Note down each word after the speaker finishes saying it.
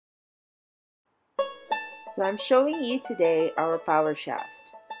So I'm showing you today our power shaft.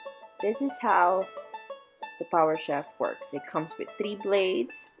 This is how the power shaft works. It comes with 3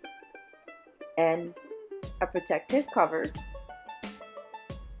 blades and a protective cover.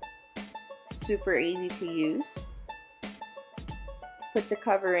 Super easy to use. Put the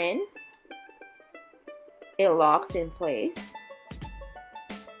cover in. It locks in place.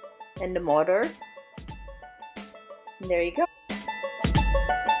 And the motor. And there you go.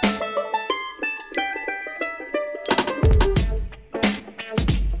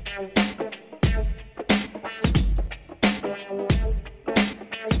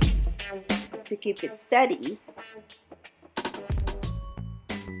 To keep it steady.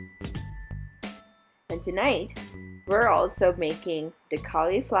 And tonight we're also making the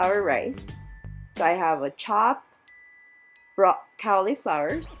cauliflower rice. So I have a chopped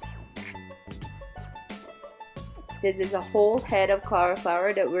cauliflowers. This is a whole head of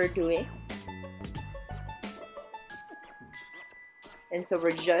cauliflower that we're doing. And so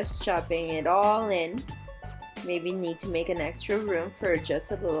we're just chopping it all in. Maybe need to make an extra room for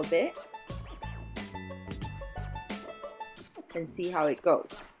just a little bit. And see how it goes.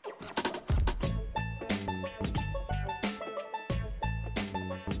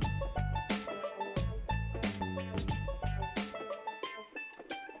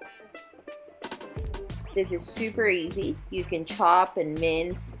 This is super easy. You can chop and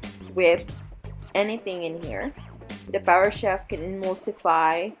mince, whip, anything in here. The power shaft can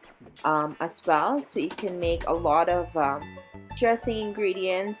emulsify as well, so you can make a lot of dressing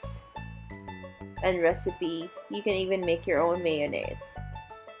ingredients and recipe. You can even make your own mayonnaise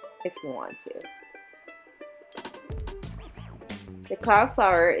if you want to. The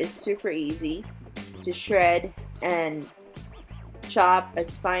cauliflower is super easy to shred and chop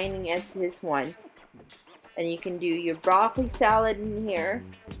as fine as this one. And you can do your broccoli salad in here,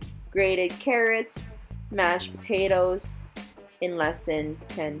 grated carrots, mashed potatoes in less than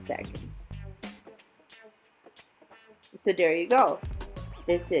 10 seconds. So there you go.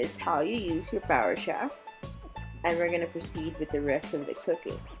 This is how you use your power shaft. And we're going to proceed with the rest of the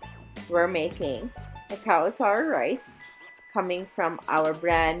cooking. We're making a cauliflower rice coming from our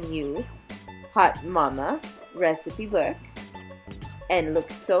brand new Hot Mama recipe book. And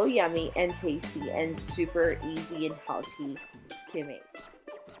looks so yummy and tasty and super easy and healthy to make.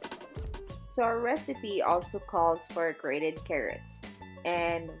 So our recipe also calls for grated carrots.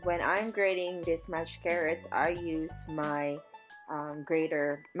 And when I'm grating this mashed carrots, I use my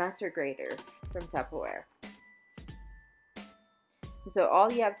master grater from Tupperware. So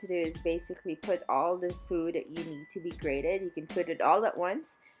all you have to do is basically put all the food that you need to be grated. You can put it all at once,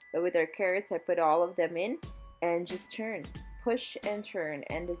 but with our carrots, I put all of them in and just turn. Push and turn,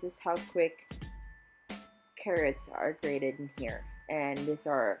 and this is how quick carrots are grated in here. And these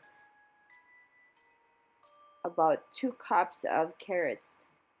are about 2 cups of carrots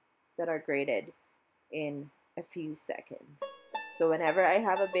that are grated in a few seconds. So whenever I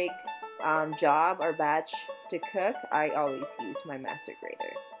have a big job or batch to cook, I always use my master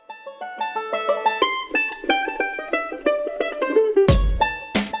grater.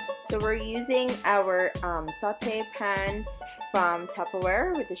 So we're using our saute pan from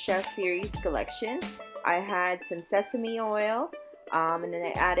Tupperware with the Chef Series collection. I had some sesame oil, and then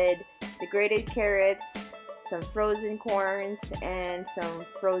I added the grated carrots, some frozen corns, and some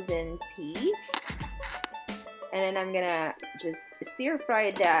frozen peas. And then I'm gonna just stir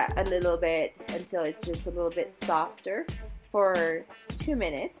fry that a little bit until it's just a little bit softer for 2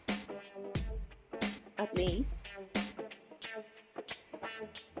 minutes at least.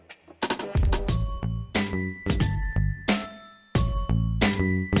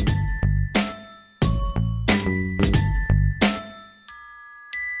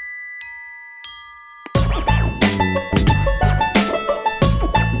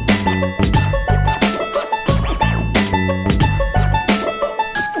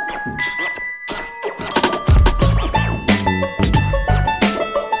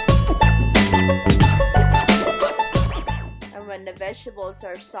 When the vegetables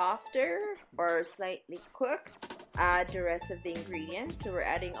are softer or slightly cooked, add the rest of the ingredients. So we're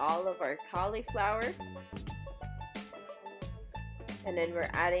adding all of our cauliflower, and then we're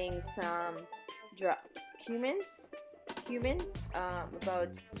adding some cumin, about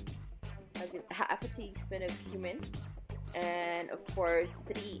half a teaspoon of cumin, and of course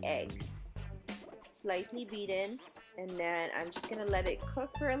 3 eggs, slightly beaten. And then I'm just gonna let it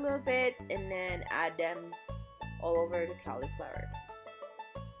cook for a little bit and then add them all over the cauliflower.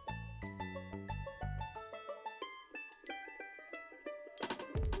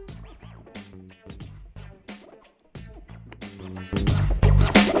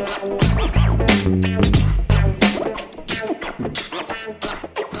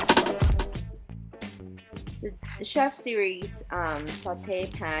 Chef Series saute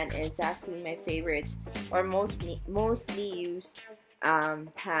pan is actually my favorite or mostly used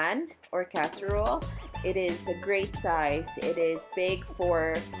pan or casserole. It is a great size. It is big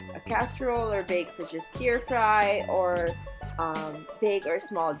for a casserole or big for just stir fry or big or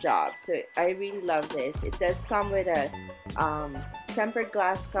small job. So I really love this. It does come with a tempered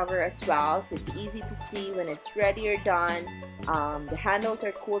glass cover as well, so it's easy to see when it's ready or done. The handles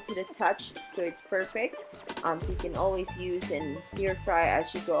are cool to the touch, so it's perfect. So you can always use and stir fry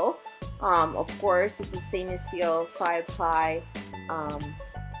as you go. Of course, it's a stainless steel 5-ply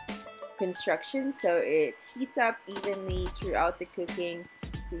construction, so it heats up evenly throughout the cooking,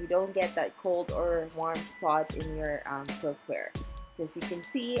 so you don't get that cold or warm spot in your cookware. So as you can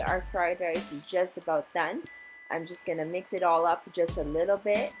see, our fried rice is just about done. I'm just gonna mix it all up just a little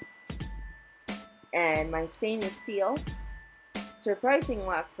bit. And my stainless steel, surprising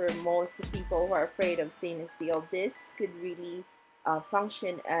enough for most people who are afraid of stainless steel, this could really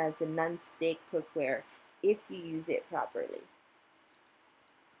function as a non-stick cookware if you use it properly.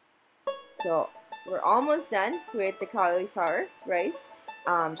 So we're almost done with the cauliflower rice.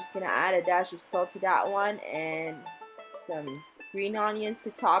 I'm just gonna add a dash of salt to that one and some green onions to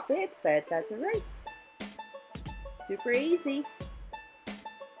top it, but that's alright. Super easy.